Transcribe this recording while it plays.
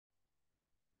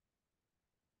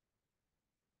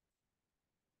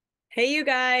Hey, you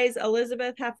guys,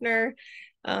 Eilers-Heffner.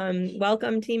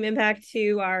 Welcome Team Impact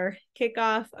to our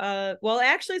kickoff. Well,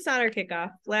 actually, it's not our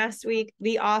kickoff. Last week,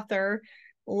 the author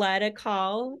led a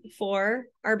call for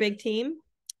our big team.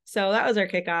 So that was our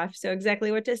kickoff. So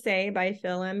Exactly What to Say by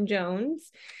Phil M.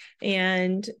 Jones.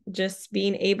 And just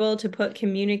being able to put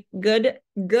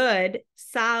good,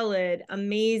 solid,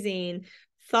 amazing,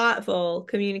 thoughtful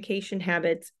communication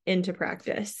habits into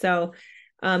practice. So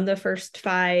the first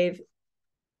 5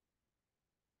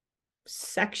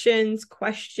 sections,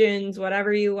 questions,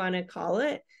 whatever you want to call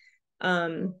it,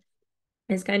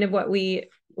 is kind of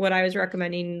what I was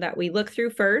recommending that we look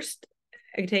through first.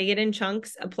 I take it in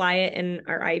chunks, apply it in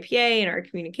our IPA and our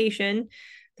communication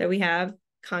that we have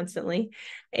constantly,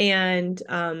 and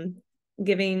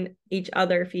giving each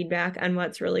other feedback on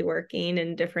what's really working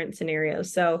in different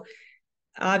scenarios. So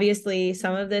obviously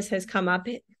some of this has come up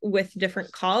with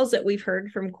different calls that we've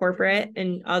heard from corporate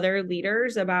and other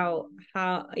leaders about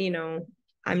how,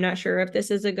 I'm not sure if this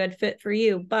is a good fit for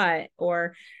you,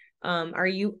 or are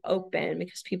you open?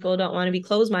 Because people don't want to be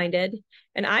closed-minded.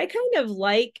 And I kind of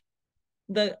like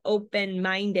the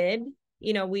open-minded.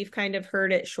 We've kind of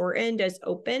heard it shortened as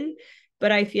open,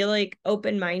 but I feel like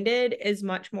open-minded is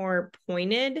much more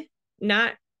pointed,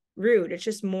 not rude. It's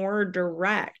just more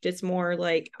direct. It's more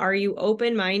like, are you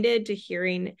open-minded to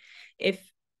hearing if,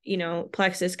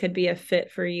 Plexus could be a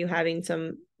fit for you having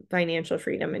some financial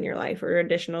freedom in your life or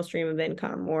additional stream of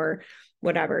income or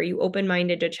whatever? Are you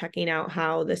open-minded to checking out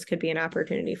how this could be an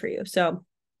opportunity for you? So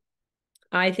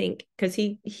I think, because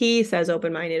he says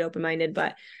open-minded,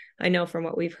 but I know from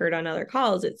what we've heard on other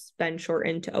calls, it's been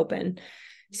shortened to open.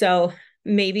 So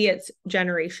maybe it's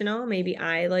generational. Maybe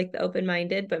I like the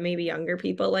open-minded, but maybe younger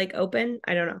people like open.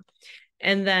 I don't know.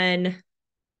 And then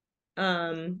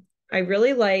I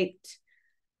liked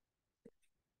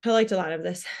a lot of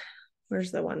this.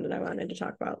 Where's the one that I wanted to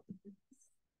talk about?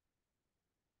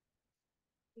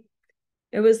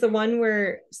 It was the one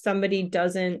where somebody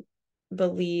doesn't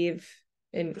believe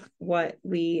in what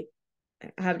we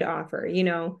have to offer,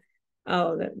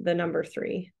 the number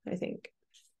 3, I think.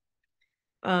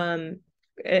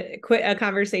 A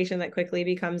conversation that quickly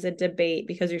becomes a debate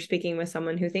because you're speaking with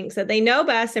someone who thinks that they know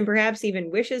best and perhaps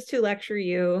even wishes to lecture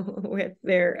you with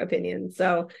their opinions.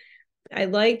 So I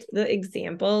liked the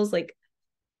examples, like,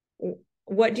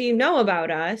 what do you know about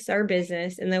us, our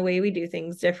business, and the way we do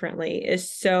things differently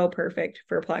is so perfect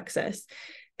for Plexus,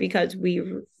 because we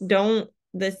don't,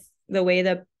 the way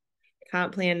the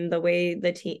comp plan, the way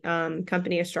the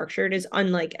company is structured is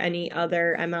unlike any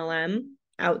other MLM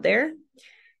out there.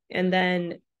 And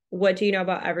then, what do you know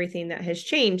about everything that has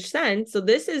changed since? So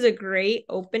this is a great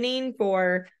opening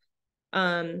for,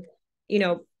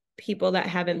 people that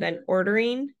haven't been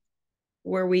ordering,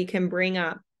 where we can bring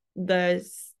up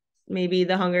maybe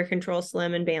the hunger control,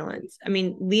 slim, and balance. I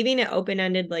mean, leaving it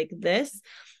open-ended like this,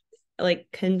 like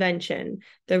convention,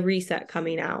 the reset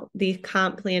coming out, the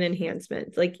comp plan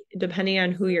enhancements, like depending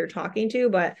on who you're talking to,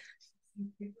 but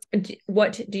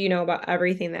what do you know about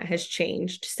everything that has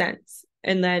changed since?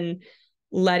 And then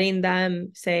letting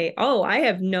them say, oh, I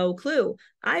have no clue.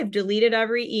 I've deleted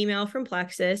every email from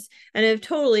Plexus and have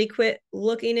totally quit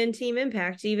looking in Team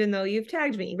Impact, even though you've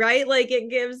tagged me, right? Like, it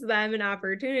gives them an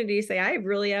opportunity to say, I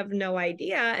really have no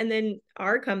idea. And then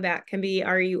our comeback can be,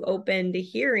 are you open to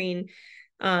hearing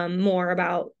more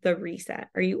about the reset?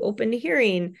 Are you open to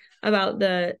hearing about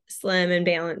the slim and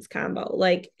balance combo?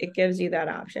 Like, it gives you that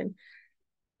option.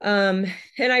 And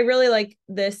I really like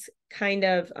this kind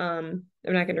of,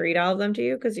 I'm not going to read all of them to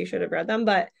you because you should have read them,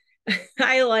 but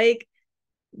I like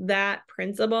that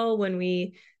principle when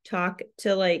we talk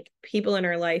to like people in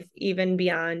our life, even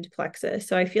beyond Plexus.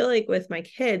 So I feel like with my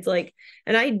kids, like,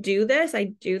 and I do this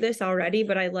already,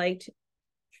 but I liked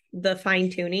the fine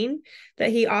tuning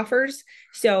that he offers.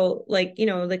 So like,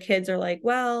 the kids are like,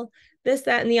 well, this,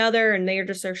 that, and the other, and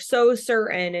are so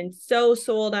certain and so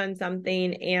sold on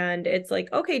something. And it's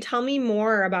like, okay, tell me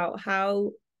more about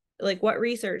how, like, what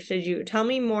research did you tell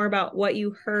me more about what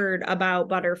you heard about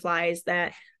butterflies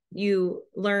that you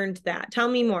learned that. Tell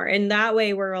me more. And that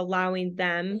way we're allowing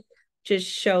them to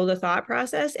show the thought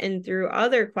process. And through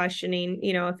other questioning,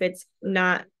 if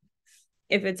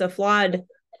it's a flawed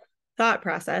thought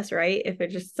process, right? If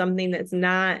it's just something that's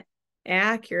not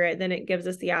accurate, then it gives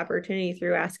us the opportunity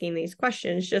through asking these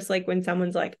questions. Just like when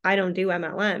someone's like, I don't do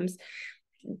MLMs,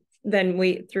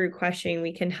 then through questioning,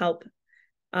 we can help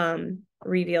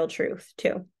reveal truth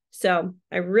too. So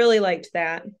I really liked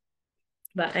that.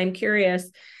 But I'm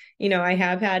curious, I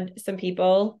have had some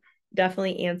people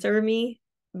definitely answer me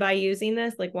by using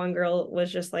this. Like, one girl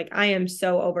was just like, I am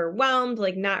so overwhelmed,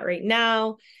 like, not right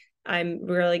now. I'm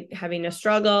really having a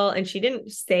struggle. And she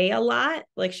didn't say a lot.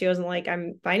 Like she wasn't like,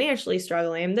 I'm financially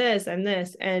struggling. I'm this.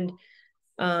 And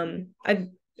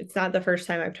it's not the first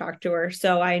time I've talked to her.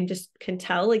 So I just can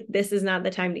tell like this is not the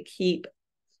time to keep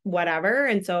whatever.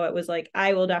 And so it was like,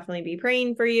 I will definitely be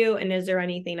praying for you. And is there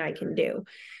anything I can do?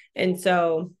 And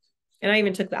so, and I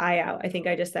even took the I out. I think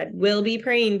I just said, we'll be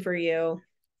praying for you.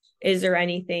 Is there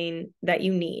anything that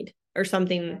you need or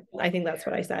something? I think that's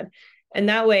what I said. And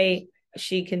that way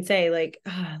she can say like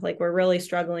we're really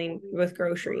struggling with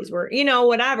groceries. We're,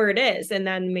 whatever it is. And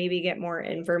then maybe get more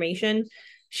information.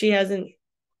 She hasn't,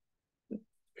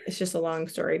 it's just a long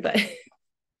story, but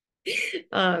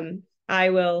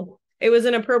it was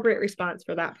an appropriate response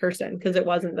for that person because it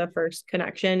wasn't the first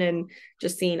connection and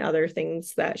just seeing other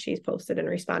things that she's posted and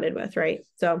responded with, right?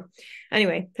 So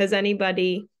anyway, has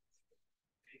anybody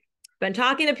been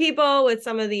talking to people with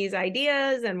some of these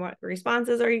ideas, and what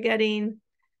responses are you getting?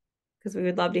 Because we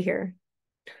would love to hear.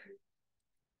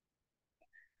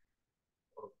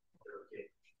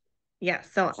 Yeah,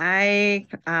 so I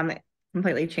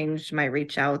completely changed my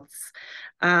reach outs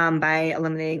by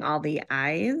eliminating all the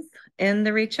I's in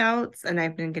the reach outs, and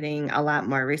I've been getting a lot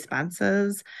more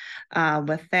responses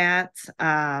with that.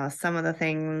 Some of the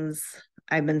things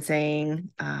I've been saying,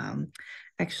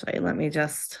 actually, let me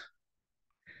just,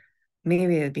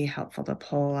 maybe it'd be helpful to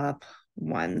pull up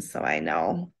one so I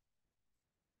know.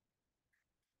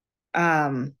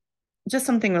 Just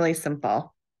something really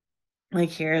simple. Like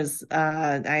here's,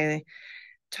 I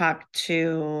talked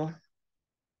to,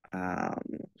 um,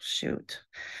 shoot.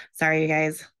 Sorry, you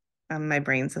guys. My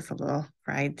brain's just a little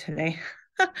fried today.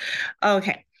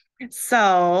 Okay.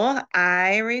 So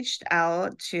I reached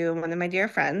out to one of my dear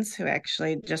friends who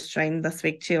actually just joined this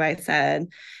week too. I said,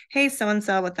 hey,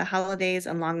 so-and-so, with the holidays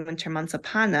and long winter months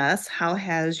upon us, how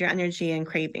has your energy and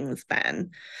cravings been?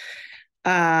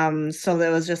 So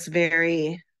that was just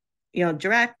very,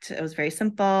 direct. It was very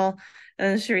simple. And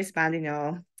then she responded,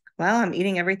 well, I'm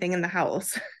eating everything in the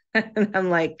house. And I'm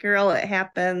like, girl, it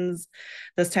happens.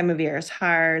 This time of year is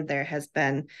hard. There has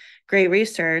been great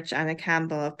research on a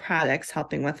combo of products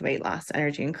helping with weight loss,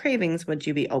 energy, and cravings. Would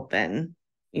you be open,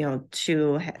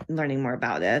 to learning more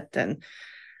about it? And,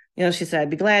 she said, I'd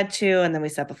be glad to. And then we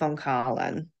set up a phone call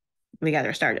and we got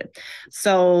her started.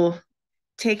 So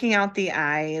taking out the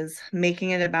I's, making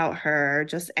it about her,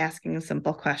 just asking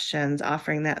simple questions,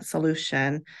 offering that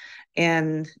solution,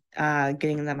 and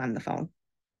getting them on the phone.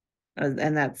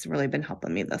 And that's really been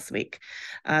helping me this week.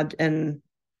 And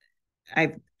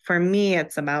for me,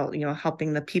 it's about,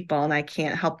 helping the people, and I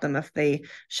can't help them if they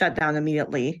shut down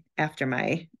immediately after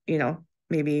my,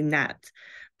 maybe not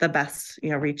the best,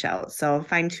 reach out. So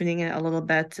fine tuning it a little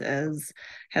bit has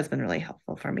been really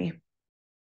helpful for me.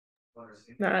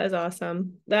 That is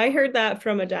awesome. I heard that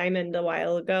from a diamond a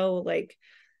while ago. Like,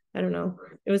 I don't know,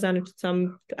 it was on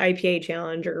some IPA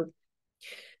challenge or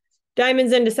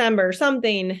diamonds in December or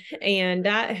something. And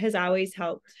that has always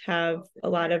helped have a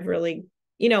lot of really,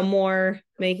 more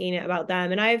making it about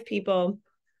them. And I have people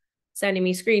sending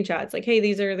me screenshots like, hey,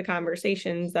 these are the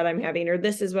conversations that I'm having, or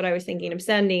this is what I was thinking of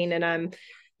sending. And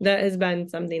that has been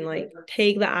something like,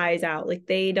 take the I's out. Like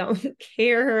they don't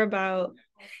care about,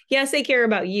 yes, they care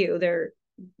about you. They're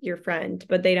your friend,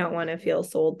 but they don't want to feel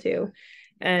sold to.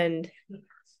 And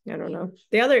I don't know.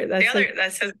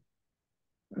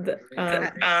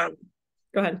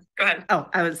 Go ahead. Oh,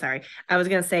 I was sorry. I was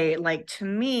going to say, like, to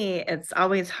me, it's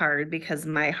always hard because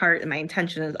my heart and my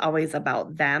intention is always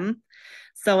about them.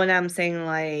 So when I'm saying,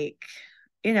 like,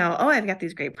 oh, I've got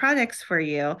these great products for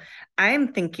you,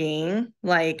 I'm thinking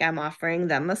like I'm offering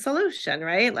them a solution,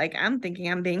 right? Like I'm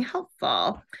thinking I'm being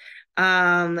helpful.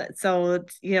 So,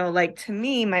 like to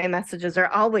me, my messages are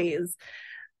always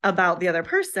about the other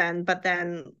person, but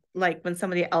then like when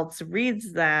somebody else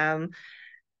reads them,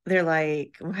 they're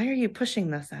like, why are you pushing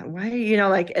this out? Why,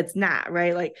 like it's not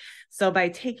right. Like, so by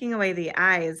taking away the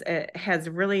I's, it has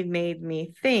really made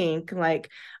me think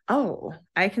like, oh,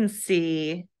 I can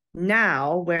see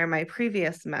now where my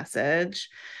previous message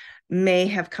may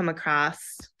have come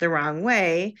across the wrong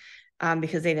way,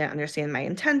 because they didn't understand my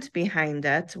intent behind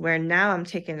it, where now I'm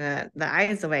taking the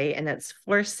I's away and it's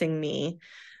forcing me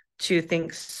to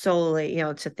think solely,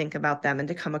 to think about them and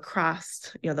to come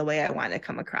across, the way I want to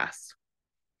come across.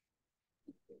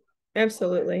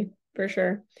 Absolutely, for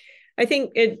sure. I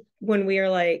think when we are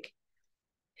like,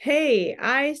 hey,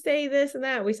 I say this and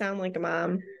that, we sound like a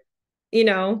mom,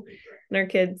 and our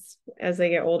kids as they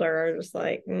get older are just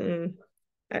like,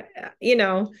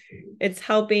 it's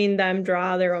helping them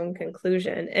draw their own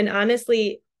conclusion. And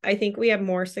honestly, I think we have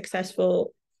more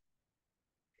successful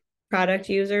product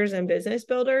users and business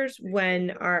builders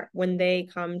when they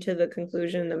come to the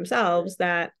conclusion themselves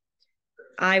that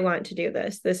I want to do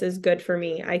this. This is good for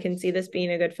me. I can see this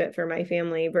being a good fit for my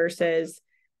family versus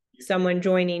someone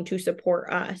joining to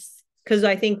support us. Because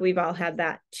I think we've all had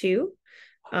that too.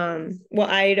 Well,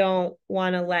 I don't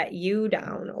want to let you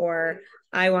down, or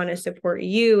I want to support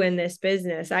you in this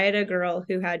business. I had a girl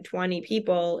who had 20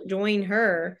 people join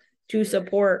her to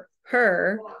support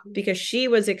her because she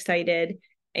was excited,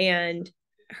 and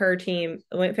her team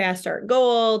went fast start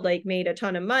gold, like made a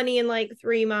ton of money in like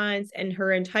 3 months, and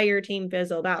her entire team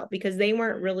fizzled out because they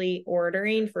weren't really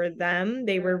ordering for them.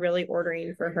 They were really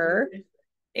ordering for her.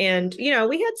 And, you know,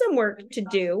 we had some work to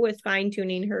do with fine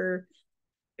tuning her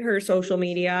social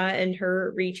media and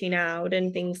her reaching out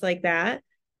and things like that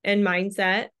and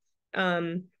mindset.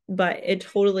 But it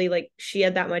totally, like, she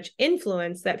had that much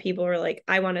influence that people were like,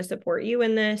 I want to support you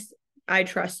in this. I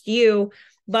trust you.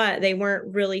 But they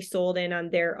weren't really sold in on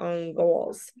their own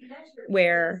goals.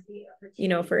 Where, you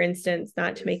know, for instance,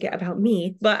 not to make it about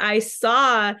me, but I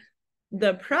saw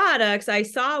the products, I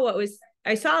saw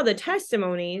the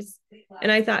testimonies,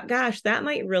 and I thought, gosh, that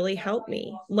might really help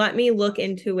me. Let me look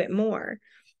into it more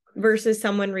versus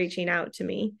someone reaching out to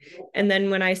me. And then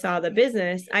when I saw the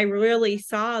business, I really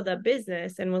saw the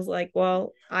business and was like,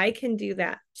 well, I can do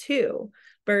that too.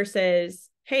 Versus,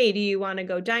 hey, do you want to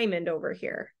go diamond over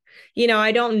here? You know,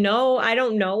 I don't know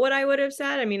what I would have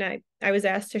said. I mean, I was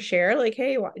asked to share, like,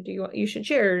 hey, you should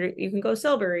share, you can go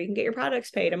silver, you can get your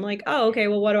products paid. I'm like, oh, okay,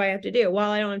 well, what do I have to do?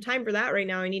 Well, I don't have time for that right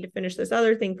now. I need to finish this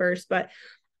other thing first. But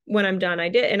when I'm done, I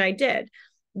did.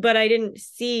 But I didn't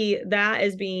see that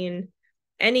as being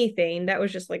anything. That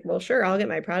was just like, well, sure, I'll get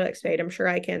my products paid. I'm sure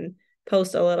I can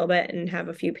post a little bit and have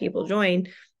a few people join.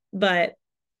 But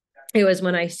it was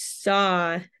when I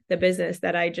saw the business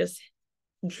that I just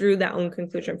drew that own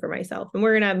conclusion for myself. And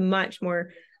we're going to have much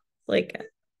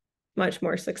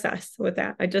more success with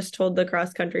that. I just told the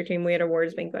cross country team, we had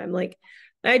awards banquet. I'm like,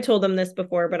 I told them this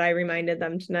before, but I reminded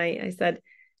them tonight. I said,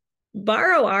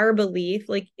 borrow our belief,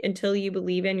 like, until you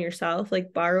believe in yourself,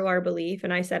 like, borrow our belief.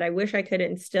 And I said, I wish I could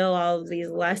instill all of these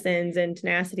lessons and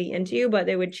tenacity into you, but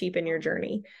they would cheapen your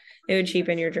journey.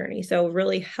 So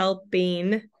really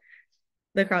helping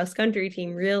the cross country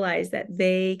team realize that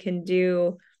they can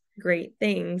do great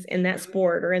things in that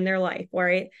sport or in their life,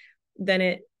 right?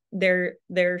 Then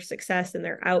their success and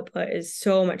their output is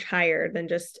so much higher than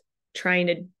just trying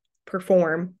to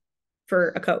perform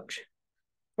for a coach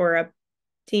or a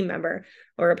team member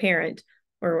or a parent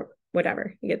or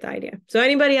whatever. You get the idea. So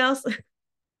anybody else?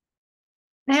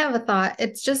 I have a thought.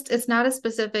 It's not a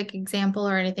specific example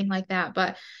or anything like that,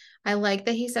 but I like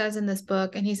that he says in this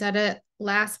book, and he said it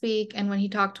last week, and when he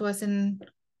talked to us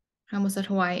I almost said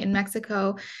Hawaii, in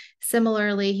Mexico,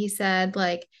 similarly, he said,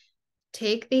 like,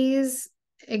 take these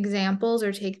examples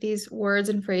or take these words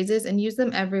and phrases and use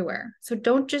them everywhere. So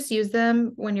don't just use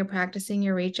them when you're practicing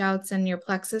your reach outs and your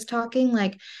plexus talking,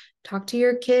 like, talk to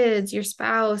your kids, your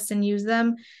spouse, and use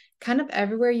them kind of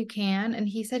everywhere you can. And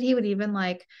he said he would even,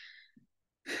 like,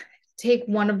 take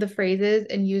one of the phrases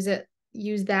and use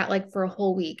that like for a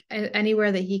whole week,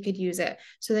 anywhere that he could use it.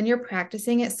 So then you're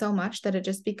practicing it so much that it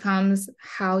just becomes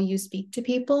how you speak to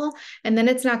people. And then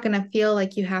it's not going to feel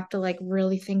like you have to like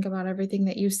really think about everything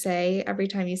that you say every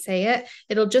time you say it.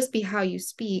 It'll just be how you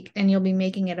speak, and you'll be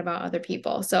making it about other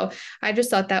people. So I just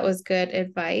thought that was good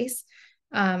advice.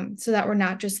 So that we're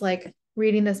not just like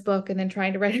reading this book and then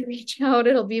trying to write a reach out.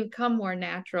 It'll become more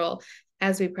natural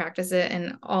as we practice it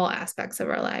in all aspects of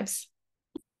our lives.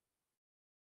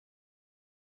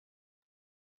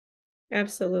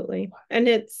 Absolutely. And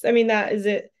I mean, that is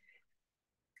it.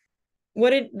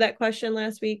 What did that question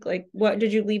last week? Like, what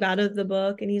did you leave out of the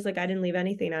book? And he's like, I didn't leave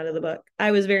anything out of the book.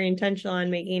 I was very intentional on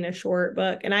making a short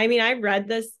book. And I mean, I've read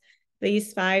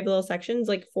these 5 little sections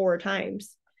like 4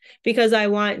 times because I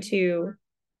want to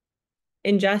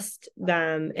ingest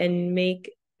them and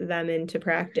make them into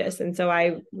practice. And so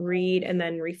I read and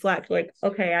then reflect, like,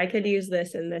 okay, I could use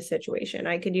this in this situation.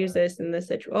 I could use this in this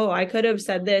situation. Oh, I could have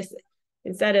said this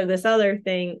instead of this other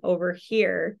thing over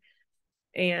here.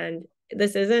 And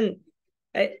this isn't,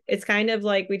 it's kind of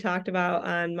like we talked about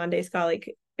on Monday's call,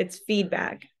 like, it's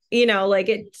feedback, you know, like,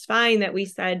 it's fine that we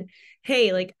said,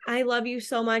 hey, like, I love you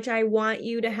so much. I want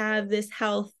you to have this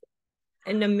health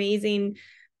and amazing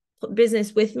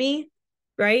business with me.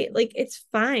 Right. Like, it's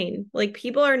fine. Like,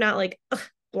 people are not like,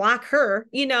 block her,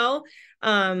 you know?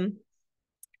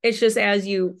 It's just as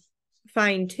you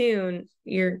fine tune,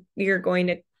 you're going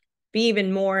to be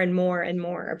even more and more and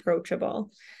more approachable.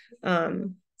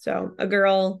 So a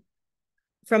girl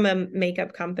from a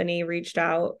makeup company reached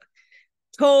out,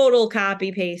 total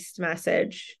copy paste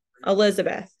message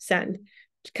Elizabeth, send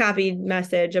copied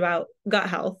message about gut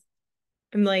health.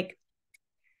 I'm like,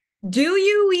 do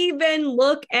you even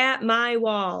look at my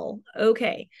wall?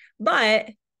 Okay. But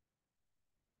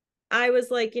I was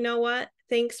like, you know what?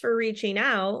 Thanks for reaching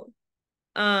out.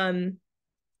 I'm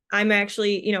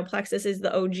actually, Plexus is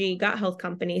the OG gut health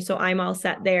company, so I'm all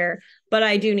set there. But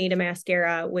I do need a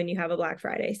mascara when you have a Black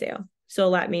Friday sale. So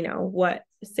let me know what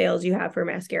sales you have for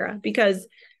mascara, because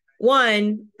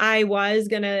one, I was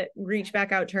gonna reach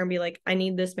back out to her and be like, I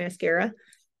need this mascara.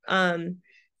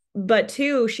 But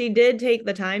two, she did take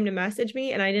the time to message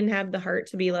me, and I didn't have the heart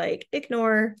to be like,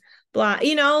 ignore, blah,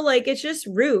 like it's just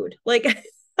rude, like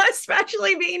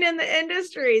especially being in the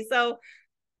industry. So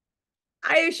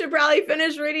I should probably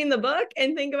finish reading the book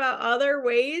and think about other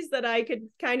ways that I could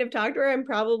kind of talk to her. I'm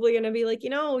probably going to be like,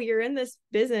 you're in this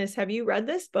business. Have you read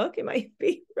this book? It might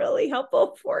be really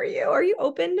helpful for you. Are you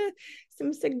open to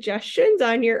some suggestions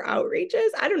on your outreaches?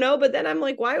 I don't know. But then I'm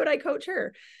like, why would I coach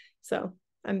her? So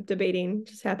I'm debating.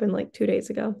 Just happened like 2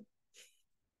 days ago.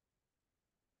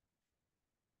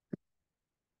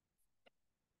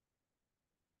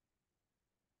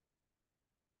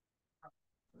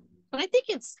 I think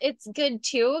it's good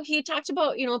too. He talked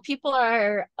about, people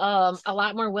are a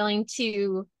lot more willing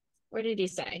to, where did he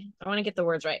say? I want to get the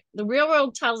words right. The real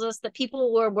world tells us that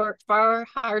people will work far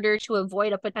harder to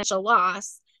avoid a potential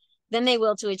loss than they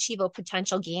will to achieve a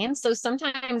potential gain. So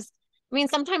sometimes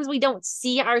we don't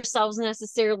see ourselves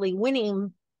necessarily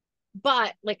winning,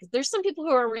 but like there's some people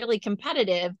who are really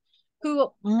competitive who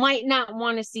might not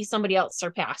want to see somebody else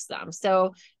surpass them.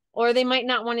 So, or they might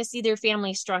not want to see their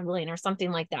family struggling or something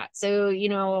like that. So,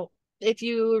 if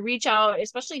you reach out,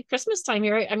 especially Christmas time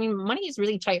here, I mean, money is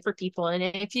really tight for people. And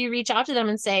if you reach out to them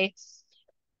and say,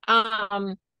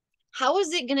 how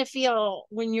is it going to feel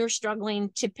when you're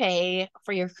struggling to pay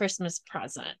for your Christmas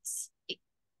presents?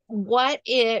 Can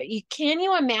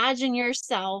you imagine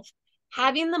yourself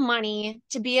having the money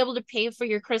to be able to pay for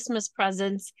your Christmas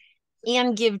presents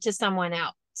and give to someone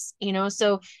else?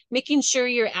 So making sure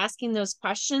you're asking those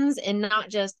questions and not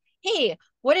just, hey,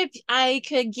 what if I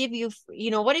could give you,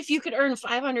 what if you could earn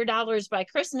 $500 by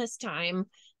Christmas time?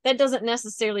 That doesn't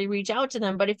necessarily reach out to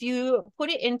them. But if you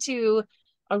put it into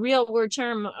a real word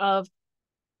term of,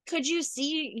 could you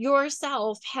see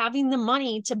yourself having the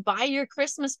money to buy your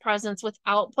Christmas presents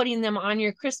without putting them on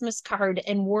your Christmas card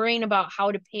and worrying about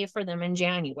how to pay for them in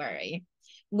January?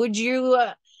 Would you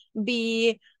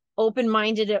be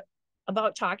open-minded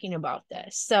about talking about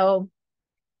this? So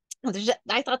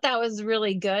I thought that was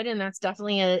really good. And that's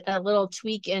definitely a little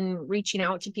tweak in reaching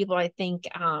out to people, I think,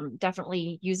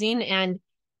 definitely using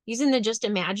the just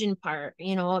imagine part.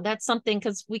 That's something,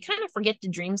 because we kind of forget to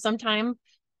dream sometime.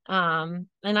 And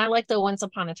I like the once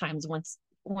upon a times once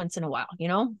in a while,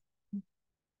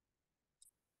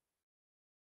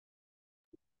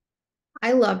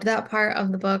 I loved that part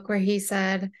of the book where he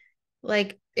said,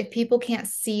 like, if people can't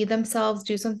see themselves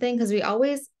do something, because we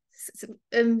always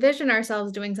envision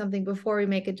ourselves doing something before we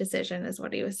make a decision, is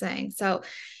what he was saying. So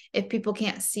if people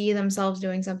can't see themselves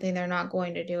doing something, they're not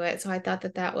going to do it. So I thought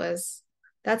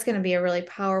that's going to be a really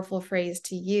powerful phrase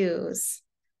to use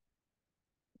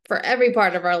for every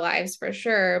part of our lives, for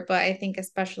sure. But I think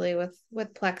especially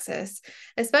with Plexus,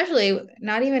 especially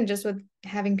not even just with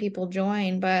having people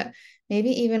join, but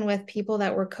maybe even with people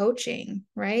that we're coaching,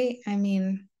 right? I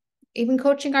mean, even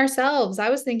coaching ourselves. I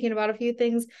was thinking about a few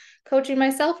things coaching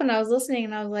myself, and I was listening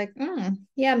and I was like,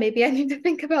 yeah, maybe I need to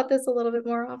think about this a little bit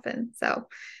more often. So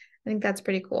I think that's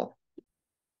pretty cool.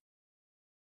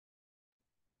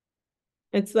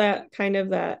 It's that kind of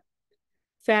that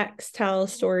facts tell,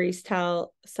 stories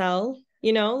tell, sell,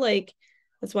 like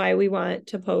that's why we want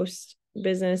to post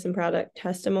business and product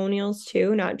testimonials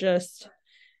too, not just,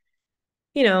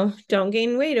 don't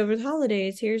gain weight over the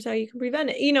holidays. Here's how you can prevent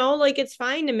it. Like it's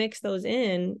fine to mix those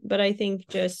in, but I think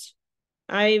just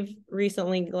I've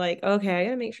recently like, okay, I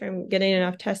gotta make sure I'm getting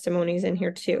enough testimonies in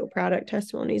here too, product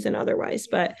testimonies and otherwise,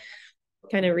 but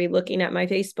kind of re-looking at my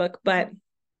Facebook, but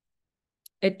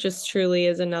it just truly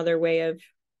is another way of,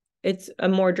 it's a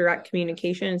more direct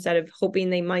communication instead of hoping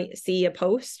they might see a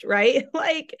post, right?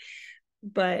 Like,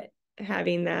 but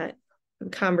having that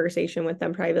conversation with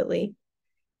them privately.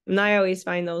 And I always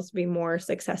find those to be more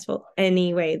successful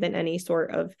anyway than any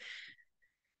sort of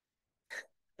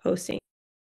posting.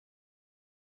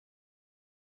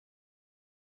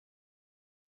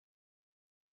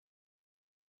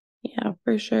 Yeah,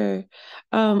 for sure.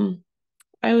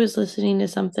 I was listening to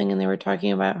something and they were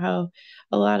talking about how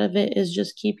a lot of it is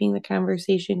just keeping the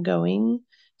conversation going.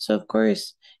 So of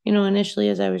course, initially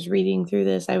as I was reading through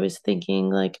this, I was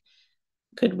thinking like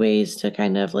good ways to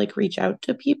kind of like reach out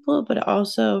to people, but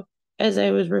also as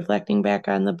I was reflecting back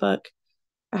on the book,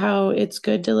 how it's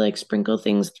good to like sprinkle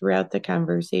things throughout the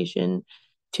conversation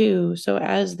too. So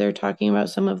as they're talking about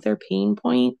some of their pain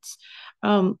points,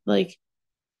 like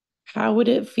how would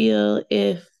it feel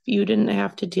if you didn't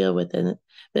have to deal with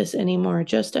this anymore?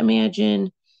 Just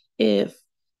imagine if,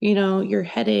 your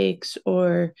headaches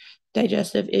or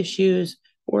digestive issues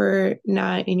were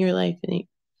not in your life,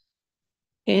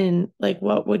 and like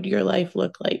what would your life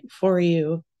look like for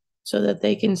you, so that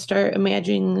they can start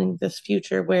imagining this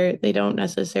future where they don't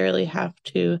necessarily have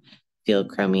to feel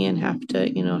crummy and have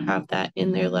to, have that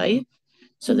in their life,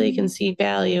 so they can see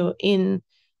value in,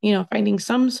 finding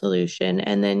some solution.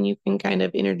 And then you can kind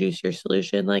of introduce your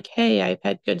solution like, hey, I've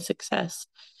had good success.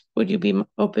 Would you be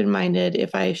open-minded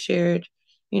if I shared,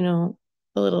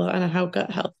 a little on how gut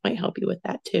health might help you with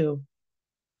that too?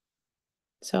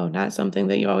 So not something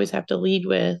that you always have to lead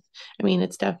with. I mean,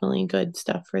 it's definitely good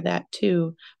stuff for that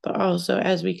too. But also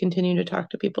as we continue to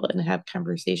talk to people and have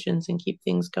conversations and keep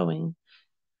things going,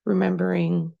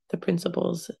 remembering the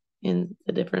principles in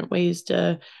the different ways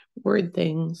to word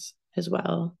things as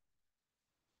well.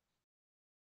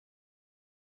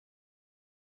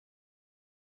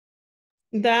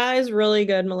 That is really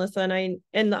good, Melissa.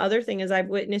 And the other thing is I've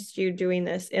witnessed you doing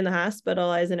this in the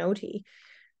hospital as an OT,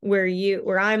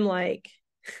 where I'm like,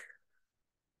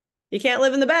 you can't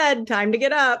live in the bed, time to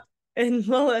get up. And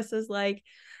Melissa's like,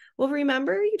 well,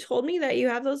 remember you told me that you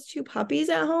have those 2 puppies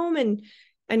at home, and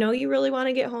I know you really want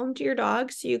to get home to your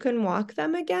dogs so you can walk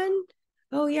them again.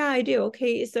 Oh yeah, I do.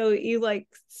 Okay. So you like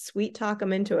sweet talk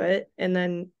them into it. And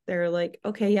then they're like,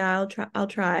 okay, yeah, I'll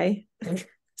try.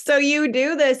 So you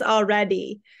do this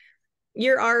already.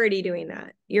 You're already doing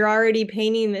that. You're already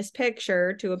painting this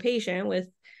picture to a patient with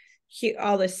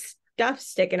all this stuff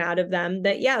sticking out of them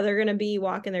that, yeah, they're going to be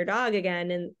walking their dog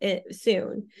again and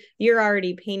soon. You're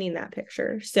already painting that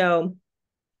picture. So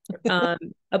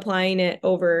applying it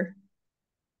over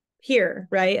here,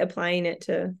 right? Applying it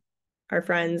to our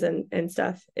friends and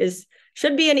stuff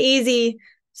should be an easy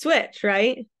switch,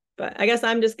 right? But I guess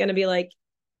I'm just going to be like,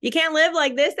 you can't live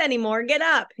like this anymore. Get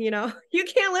up, you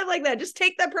can't live like that. Just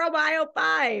take the Probio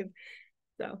 5.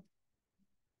 So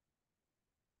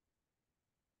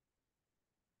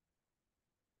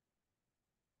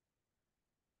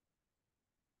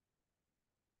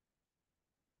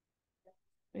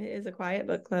it is a quiet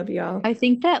book club, y'all. I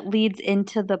think that leads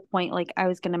into the point like I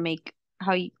was gonna make,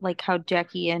 how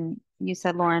Jackie and you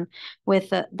said, Lauren,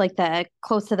 with the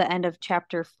close to the end of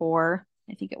chapter 4,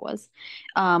 I think it was,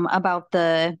 about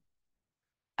the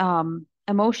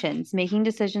emotions, making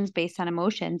decisions based on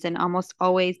emotions. And almost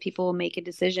always people will make a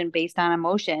decision based on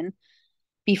emotion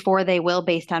before they will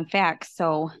based on facts.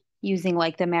 So using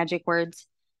like the magic words,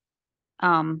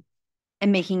 and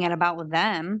making it about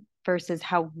them versus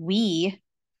how we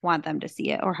want them to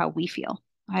see it or how we feel.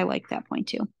 I like that point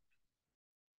too.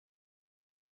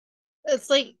 It's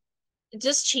like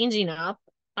just changing up.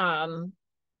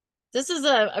 This is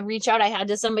a reach out I had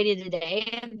to somebody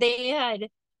today. They had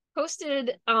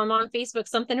posted on Facebook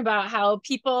something about how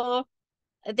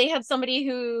they had somebody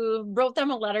who wrote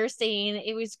them a letter saying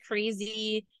it was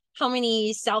crazy how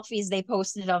many selfies they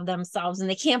posted of themselves and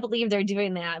they can't believe they're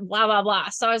doing that, blah, blah, blah.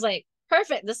 So I was like,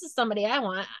 perfect. This is somebody I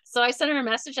want. So I sent her a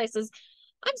message. I says,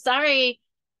 I'm sorry.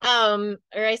 Or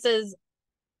I says,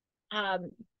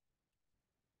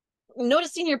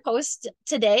 noticing your post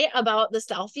today about the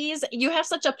selfies, you have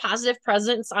such a positive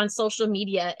presence on social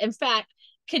media. In fact,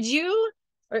 would you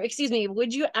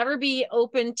ever be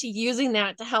open to using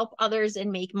that to help others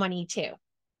and make money too?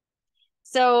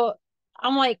 So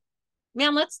I'm like,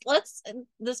 man, let's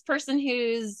this person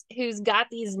who's got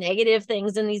these negative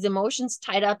things and these emotions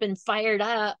tied up and fired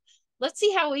up, let's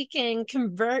see how we can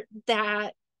convert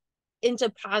that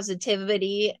into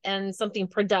positivity and something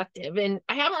productive. And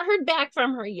I haven't heard back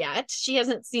from her yet. She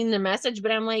hasn't seen the message,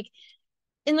 but I'm like,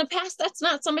 in the past, that's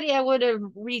not somebody I would have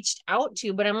reached out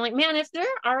to. But I'm like, man, if they're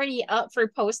already up for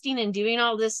posting and doing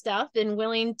all this stuff and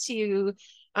willing to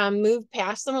move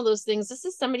past some of those things, this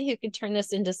is somebody who could turn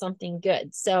this into something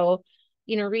good. So,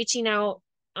 reaching out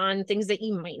on things that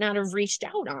you might not have reached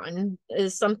out on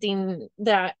is something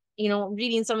that,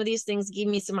 reading some of these things gave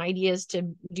me some ideas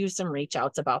to do some reach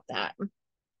outs about that.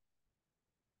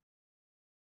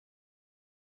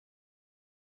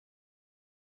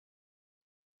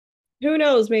 Who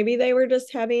knows? Maybe they were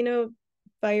just having a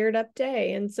fired up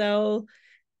day. And so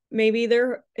maybe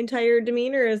their entire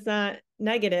demeanor is not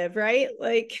negative, right?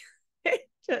 Like it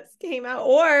just came out.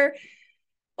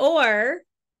 Or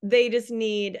they just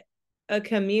need a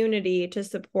community to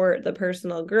support the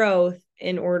personal growth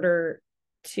in order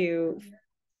to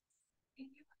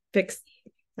fix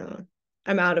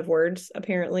I'm out of words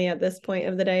apparently at this point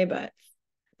of the day, but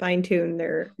fine tune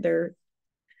their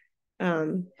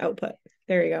output.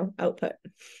 There you go, output.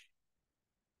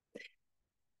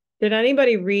 Did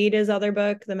anybody read his other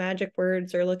book, The Magic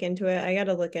Words, or look into it? I got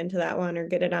to look into that one or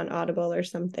get it on Audible or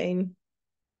something.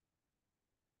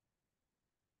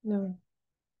 No.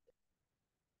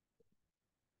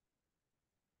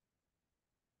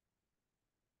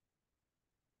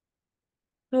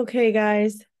 Okay,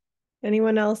 guys.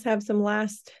 Anyone else have some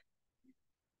last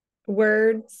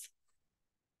words?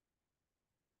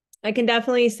 I can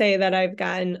definitely say that I've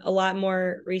gotten a lot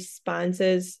more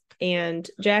responses, and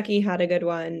Jackie had a good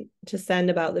one to send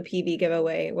about the PV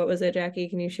giveaway. What was it, Jackie?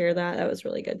 Can you share that? That was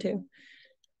really good too.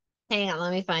 Hang on,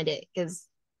 let me find it because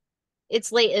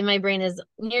it's late and my brain is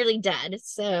nearly dead.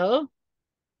 So,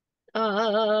 hang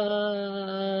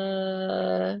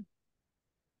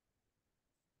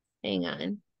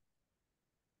on.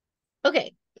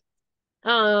 Okay.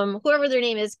 Whoever their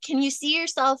name is, can you see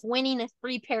yourself winning a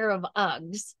free pair of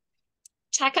Uggs?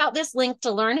 Check out this link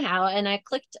to learn how. And I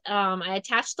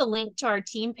attached the link to our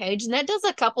team page, and that does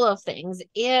a couple of things.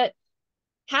 It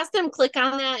has them click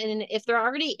on that, and if they're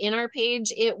already in our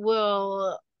page, it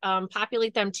will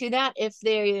populate them to that. If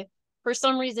they, for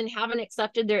some reason, haven't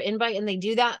accepted their invite and they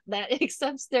do that, that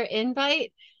accepts their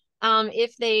invite.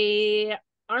 If they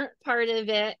aren't part of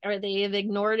it or they have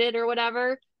ignored it or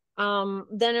whatever,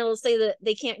 then it'll say that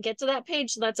they can't get to that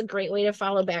page. So that's a great way to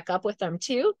follow back up with them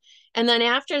too. And then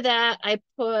after that, I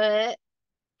put,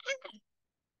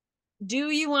 do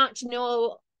you want to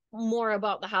know more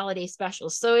about the holiday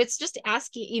specials? So it's just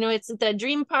asking, it's the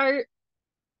dream part,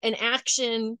 an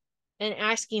action, and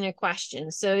asking a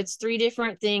question. So it's 3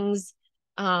 different things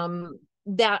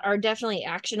that are definitely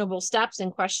actionable steps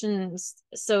and questions.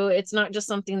 So it's not just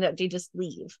something that they just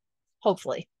leave,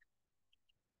 hopefully.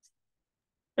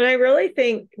 And I really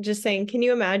think just saying, can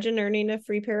you imagine earning a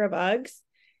free pair of Uggs?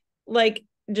 Like,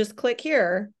 just click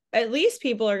here. At least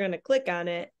people are going to click on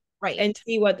it, right, and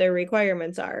see what their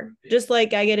requirements are. Just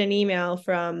like I get an email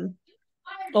from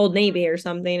Old Navy or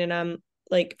something, and I'm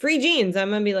like, free jeans. I'm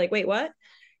going to be like, wait, what?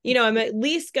 I'm at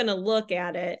least going to look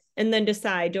at it and then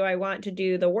decide, do I want to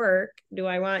do the work? Do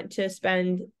I want to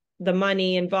spend the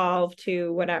money involved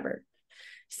to whatever?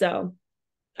 So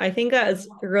I think that's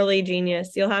really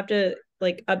genius. You'll have to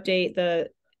like update the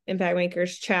Impact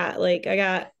Makers chat. Like I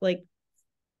got like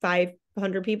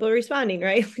 500 people responding,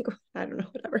 right? Like, I don't know,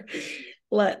 whatever.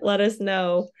 Let us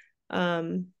know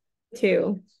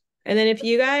too. And then if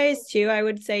you guys too, I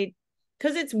would say,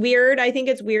 because it's weird, I think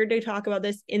it's weird to talk about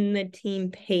this in the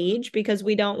team page because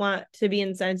we don't want to be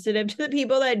insensitive to the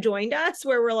people that joined us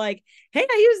where we're like, hey,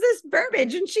 I use this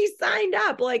verbiage and she signed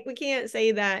up. Like we can't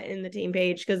say that in the team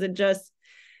page because it just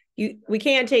we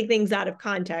can't take things out of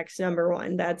context. Number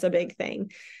one, that's a big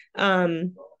thing. But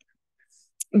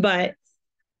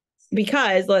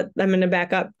because I'm going to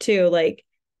back up too, like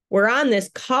we're on this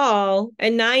call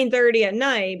at 9:30 at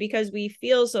night because we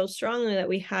feel so strongly that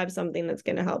we have something that's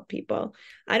going to help people.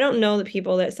 I don't know the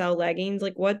people that sell leggings.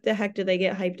 Like, what the heck do they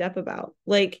get hyped up about?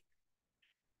 Like,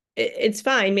 it's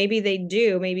fine. Maybe they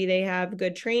do. Maybe they have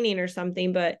good training or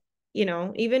something. But,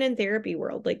 even in therapy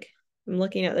world, like I'm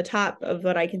looking at the top of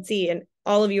what I can see, and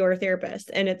all of you are therapists.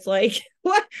 And it's like,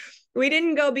 what? We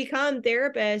didn't go become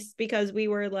therapists because we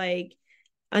were like,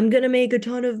 I'm going to make a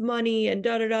ton of money and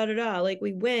da, da, da, da, da. Like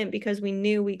we went because we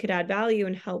knew we could add value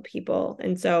and help people.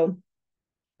 And so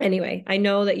anyway, I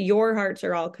know that your hearts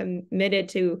are all committed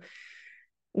to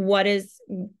what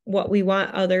we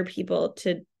want other people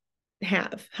to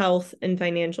have, health and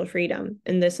financial freedom.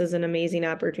 And this is an amazing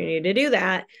opportunity to do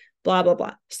that, blah, blah,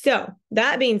 blah. So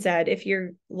that being said, if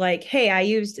you're like, hey, I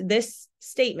used this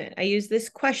statement, I used this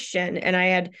question, and I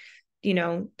had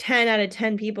 10 out of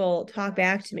 10 people talk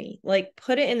back to me, like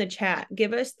put it in the chat,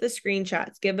 give us the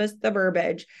screenshots, give us the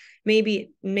verbiage, maybe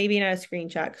not a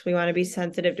screenshot because we want to be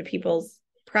sensitive to people's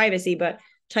privacy, but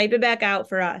type it back out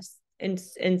for us and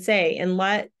say, and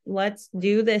let's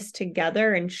do this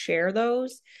together and share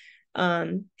those.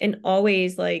 And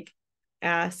always like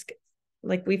ask,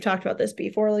 like we've talked about this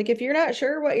before, like if you're not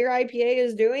sure what your IPA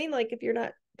is doing, like if you're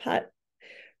not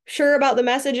sure about the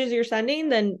messages you're sending,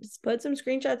 then put some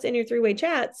screenshots in your 3-way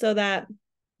chat so that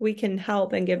we can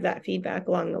help and give that feedback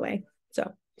along the way.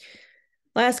 So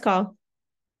last call.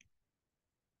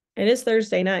 It is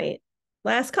Thursday night.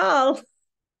 Last call.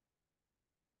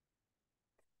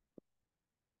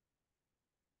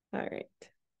 All right.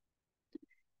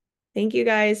 Thank you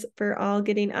guys for all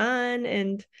getting on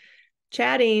and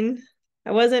chatting.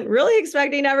 I wasn't really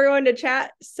expecting everyone to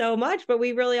chat so much, but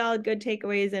we really all had good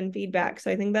takeaways and feedback.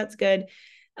 So I think that's good.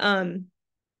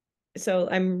 so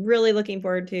I'm really looking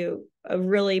forward to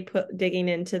really digging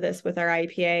into this with our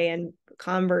IPA and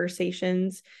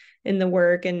conversations in the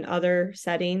work and other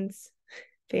settings,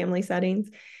 family settings,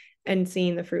 and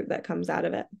seeing the fruit that comes out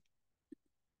of it.